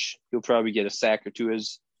the edge. He'll probably get a sack or two.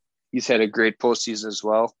 He's had a great postseason as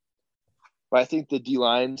well. But I think the D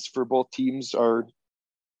lines for both teams are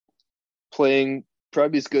playing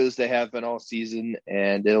probably as good as they have been all season,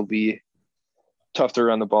 and it'll be tough to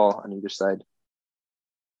run the ball on either side.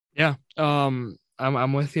 Yeah, I'm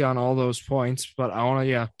with you on all those points, but I want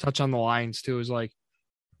to touch on the lines too. Is like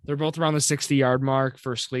they're both around the 60-yard mark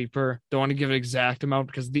for sleeper. Don't want to give an exact amount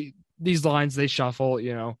because these lines they shuffle,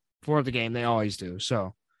 for the game they always do.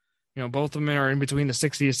 So, both of them are in between the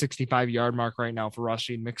 60 to 65-yard mark right now for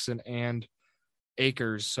rushing, Mixon and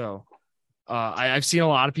Akers. So, I've seen a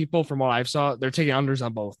lot of people from what I've saw, they're taking unders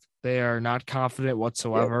on both. They are not confident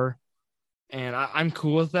whatsoever. Yep. And I'm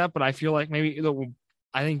cool with that, but I feel like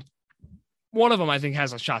I think one of them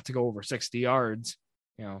has a shot to go over 60 yards.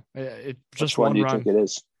 It just one run. Which one do you think it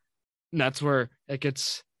is? And that's where it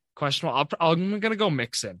gets questionable. I'm going to go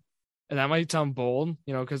Mixon. And that might sound bold,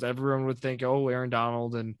 because everyone would think, oh, Aaron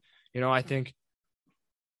Donald. And, I think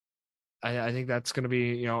that's going to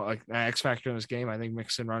be, an X factor in this game. I think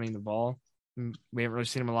Mixon running the ball. We haven't really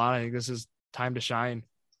seen him a lot. I think this is time to shine,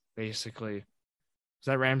 basically.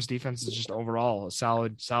 That Rams defense is just overall a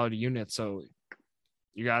solid unit. So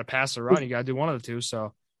you got to pass or run. You got to do one of the two.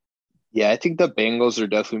 So, yeah, I think the Bengals are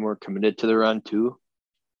definitely more committed to the run too.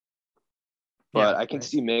 But I can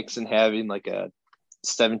see Mixon having like a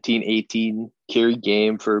 17, 18 carry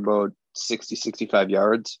game for about 60, 65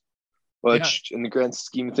 yards, which in the grand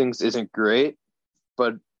scheme of things isn't great,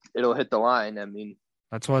 but it'll hit the line. I mean,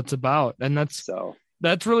 that's what it's about. And that's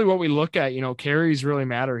really what we look at. Carries really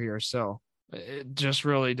matter here. So it just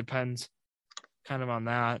really depends kind of on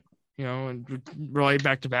that, and relate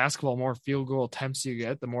back to basketball, more field goal attempts you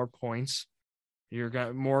get, the more points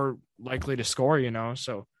you're more likely to score,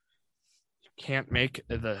 so you can't make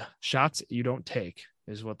the shots you don't take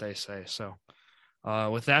is what they say. So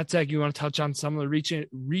with that, Zach, you want to touch on some of the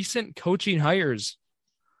recent coaching hires?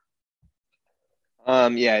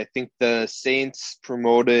 I think the Saints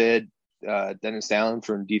promoted Dennis Allen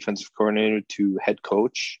from defensive coordinator to head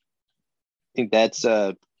coach. I think that's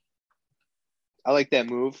I like that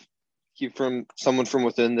move. Keep from someone from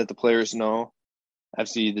within that the players know.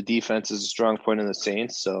 Obviously, the defense is a strong point in the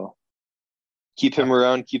Saints, so keep him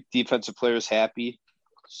around, keep defensive players happy.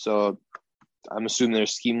 So I'm assuming their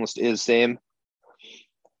scheme list is the same.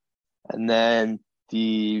 And then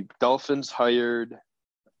the Dolphins hired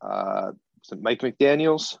Mike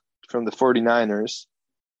McDaniels from the 49ers.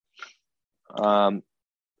 I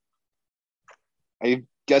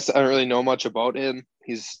guess I don't really know much about him.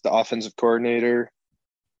 He's the offensive coordinator,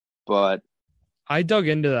 but I dug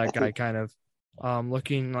into that guy kind of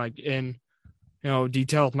looking like in,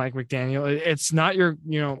 detail with Mike McDaniel. It's not your,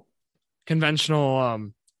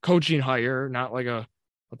 conventional coaching hire, not like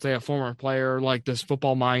let's say a former player like this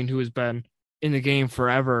football mind who has been in the game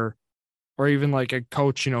forever, or even like a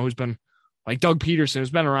coach, who's been like Doug Peterson, who's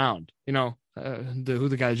been around, who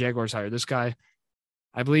the guy the Jaguars hired. This guy,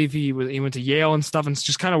 I believe he went to Yale and stuff and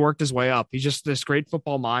just kind of worked his way up. He's just this great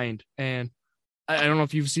football mind. And I don't know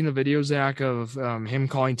if you've seen the video, Zach, of him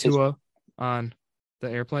calling Tua on the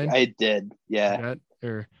airplane. I did. Yeah.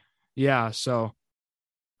 So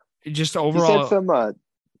just overall,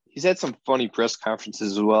 he's had some funny press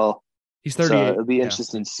conferences as well. He's 38. So it'll be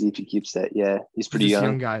interesting to see if he keeps that. Yeah. He's pretty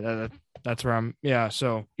young guy. That's where I'm. Yeah.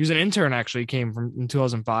 So he was an intern, actually. He came from in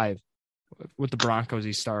 2005 with the Broncos.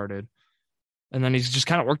 He started. And then he's just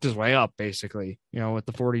kind of worked his way up, basically, with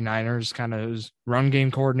the 49ers, kind of his run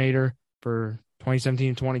game coordinator for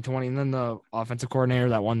 2017, 2020, and then the offensive coordinator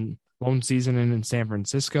that one lone season in San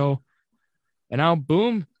Francisco. And now,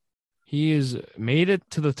 boom, he has made it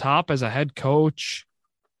to the top as a head coach.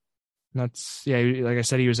 And that's, like I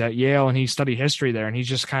said, he was at Yale and he studied history there. And he's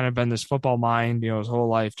just kind of been this football mind, his whole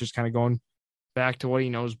life, just kind of going back to what he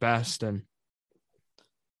knows best. And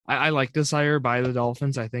I like this hire by the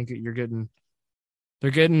Dolphins. I think they're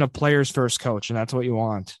getting a player's first coach, and that's what you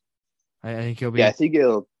want. I think he'll be. Yeah, I think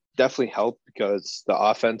it'll definitely help because the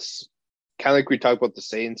offense, kind of like we talked about the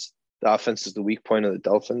Saints, the offense is the weak point of the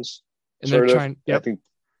Dolphins. And they're trying. Yep. I think,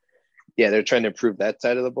 they're trying to improve that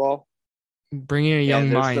side of the ball. Bringing a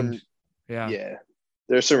young mind.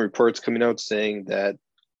 There's some reports coming out saying that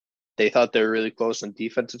they thought they were really close on the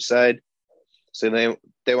defensive side, so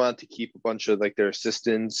they want to keep a bunch of like their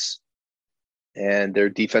assistants and their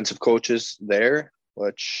defensive coaches there,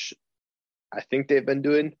 which I think they've been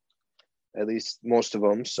doing, at least most of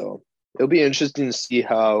them. So it'll be interesting to see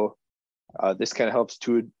how this kind of helps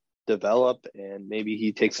to develop, and maybe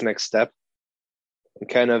he takes the next step and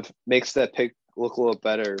kind of makes that pick look a little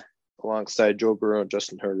better alongside Joe Burrow and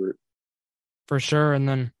Justin Herbert. For sure. And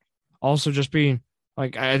then also just being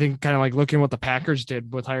like, I think kind of like looking what the Packers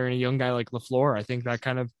did with hiring a young guy like LaFleur. I think that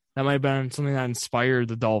might have been something that inspired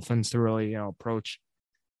the Dolphins to really, approach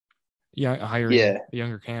hiring a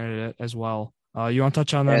younger candidate as well. You want to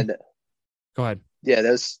touch on that? Go ahead. Yeah,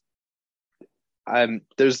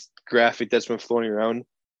 there's graphic that's been floating around.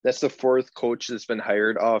 That's the fourth coach that's been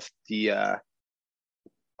hired off the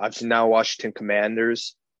obviously now Washington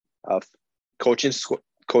Commanders coaching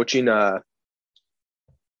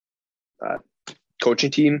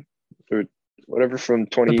team or whatever from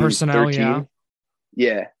 2013. The personnel,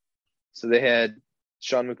 yeah. So they had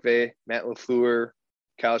Sean McVay, Matt LaFleur,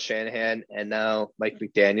 Kyle Shanahan, and now Mike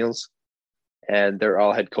McDaniels, and they're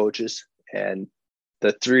all head coaches. And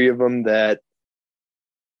the three of them that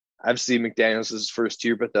obviously McDaniels is his first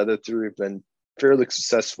year, but the other three have been fairly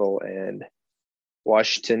successful, and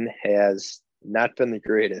Washington has not been the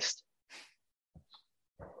greatest.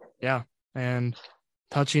 Yeah, and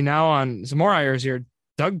touching now on some more hires here,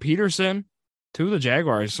 Doug Peterson to the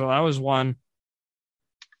Jaguars. So that was one.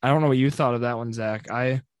 I don't know what you thought of that one, Zach.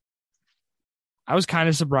 I was kind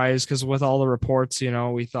of surprised because with all the reports,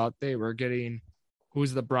 we thought they were getting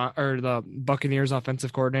who's the Buccaneers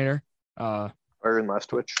offensive coordinator, Byron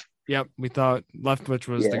Leftwich. Yep, we thought Leftwich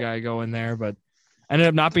was the guy going there, but ended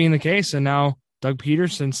up not being the case. And now Doug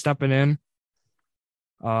Peterson stepping in.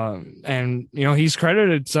 And he's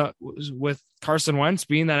credited with Carson Wentz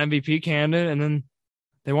being that MVP candidate, and then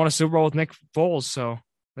they won a Super Bowl with Nick Foles, so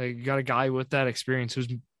they got a guy with that experience who's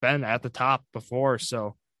been at the top before.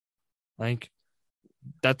 So I think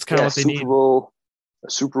that's kind of what they need. A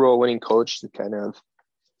Super Bowl winning coach that kind of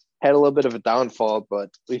had a little bit of a downfall, but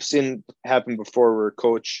we've seen happen before where a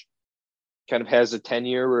coach kind of has a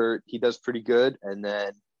tenure where he does pretty good, and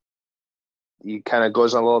then he kind of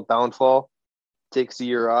goes on a little downfall, takes a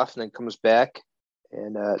year off, and then comes back.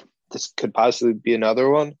 And this could possibly be another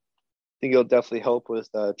one. I think it'll definitely help with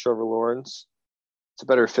Trevor Lawrence. It's a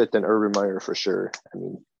better fit than Urban Meyer for sure. I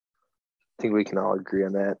mean, I think we can all agree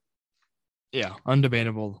on that. Yeah,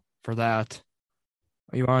 undebatable for that.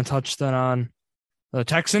 You want to touch then on the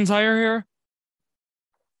Texans hire here?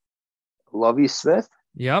 Lovie Smith?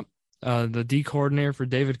 Yep. The D coordinator for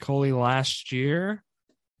David Culley last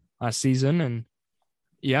season. And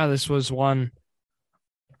yeah, this was one.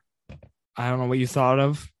 I don't know what you thought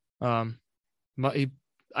of. But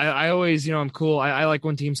I always, I'm cool. I like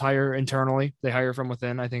when teams hire internally. They hire from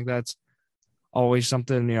within. I think that's always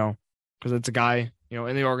something, because it's a guy,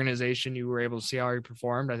 in the organization, you were able to see how he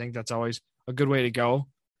performed. I think that's always a good way to go.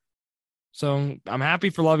 So I'm happy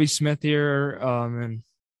for Lovie Smith here. And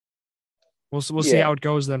we'll see how it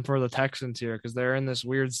goes then for the Texans here, because they're in this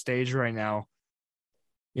weird stage right now.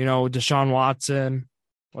 Deshaun Watson,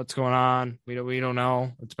 what's going on? We don't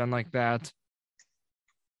know. It's been like that.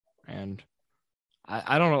 And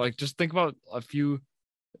I don't know, like just think about a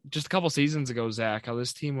couple seasons ago, Zach, how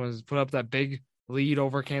this team was put up that big lead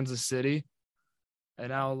over Kansas City. And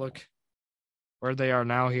now look where they are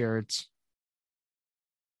now here. It's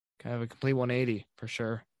kind of a complete 180 for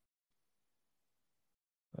sure.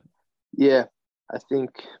 Yeah, I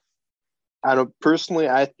think David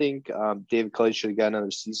Culley should have got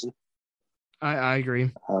another season. I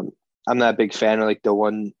agree. I'm not a big fan of like the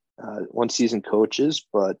one season coaches,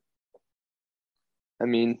 but I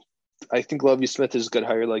mean, I think Lovie Smith is a good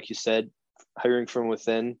hire, like you said, hiring from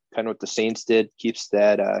within, kind of what the Saints did, keeps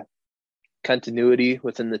that continuity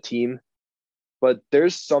within the team. But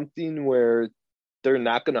there's something where they're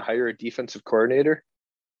not going to hire a defensive coordinator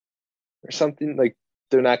or something. Like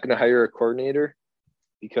they're not going to hire a coordinator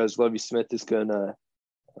because Lovie Smith is going to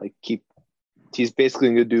he's basically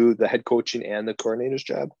going to do the head coaching and the coordinator's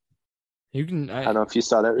job. I don't know if you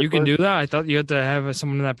saw that report. You can do that. I thought you had to have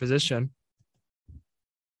someone in that position.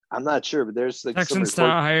 I'm not sure, but there's like Texans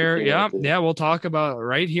not hire. Yeah, we'll talk about it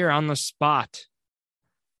right here on the spot.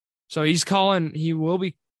 So he will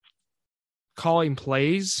be calling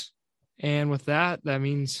plays, and with that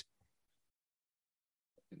means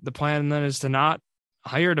the plan then is to not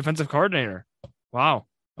hire a defensive coordinator. Wow.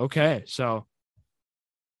 Okay, so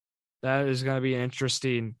that is going to be an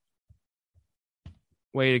interesting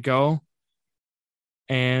way to go.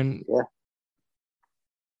 And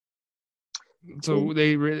so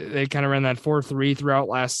they kind of ran that 4-3 throughout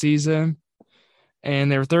last season,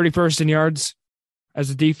 and they were 31st in yards as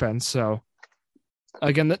a defense. So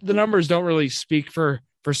again, the numbers don't really speak for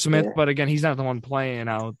Smith, but again, he's not the one playing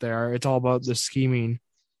out there. It's all about the scheming.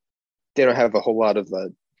 They don't have a whole lot of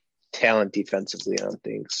talent defensively, I don't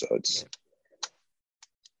think. So it's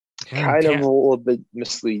kind of a little bit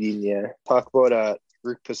misleading. Yeah. Talk about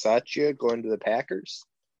Rick Pisaccia going to the Packers.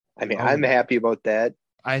 I mean, I'm happy about that.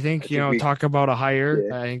 I think talk about a hire.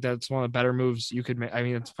 Yeah. I think that's one of the better moves you could make. I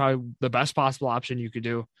mean, it's probably the best possible option you could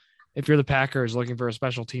do if you're the Packers looking for a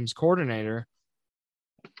special teams coordinator.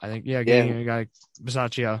 I think, getting a guy like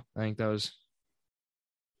Bisaccia, I think that was.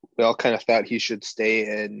 We all kind of thought he should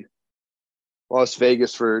stay in Las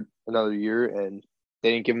Vegas for another year, and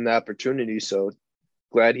they didn't give him the opportunity. So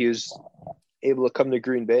glad he was able to come to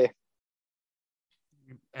Green Bay.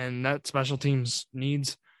 And that special teams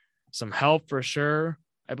needs some help for sure.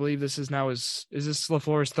 I believe this is now is this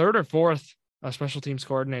LaFleur's third or fourth special teams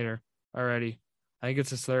coordinator already? I think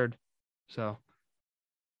it's his third. So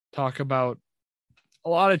talk about a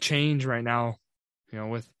lot of change right now,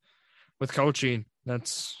 with coaching.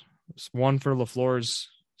 That's one for LaFleur's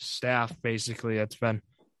staff, basically. That's been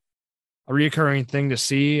a reoccurring thing to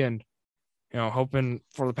see, and hoping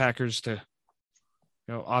for the Packers to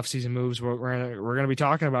off-season moves. We're gonna be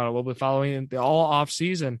talking about it. We'll be following the all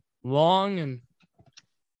off-season long. And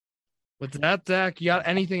with that, Zach, you got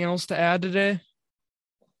anything else to add today?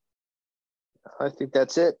 I think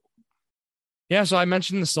that's it. Yeah, so I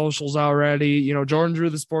mentioned the socials already. Jordan Drew,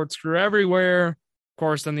 the Sports Crew, everywhere. Of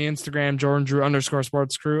course, then the Instagram, Jordan Drew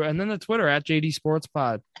 _Sports Crew, and then the Twitter at JD Sports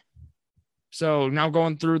Pod. So now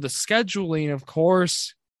going through the scheduling, of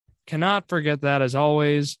course, cannot forget that as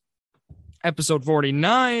always. Episode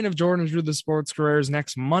 49 of Jordan Drew, the Sports Crew is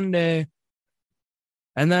next Monday.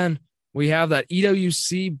 And then we have that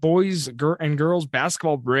EWC Boys and Girls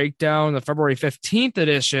Basketball Breakdown, the February 15th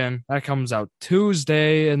edition. That comes out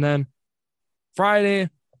Tuesday. And then Friday, of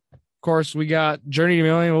course, we got Journey to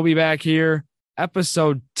Million. We'll be back here.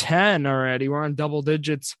 Episode 10 already. We're on double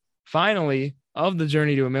digits, finally, of the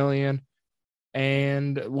Journey to a Million.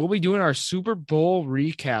 And we'll be doing our Super Bowl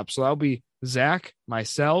recap. So that'll be Zach,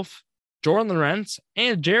 myself, Jordan Lorenz,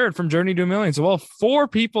 and Jared from Journey to a Million. So we'll have 4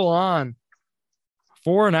 people on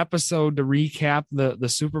for an episode to recap the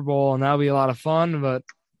Super Bowl, and that'll be a lot of fun. But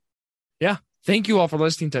yeah, thank you all for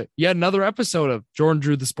listening to yet another episode of Jordan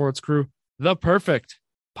Drew, the Sports Crew, the perfect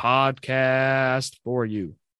podcast for you.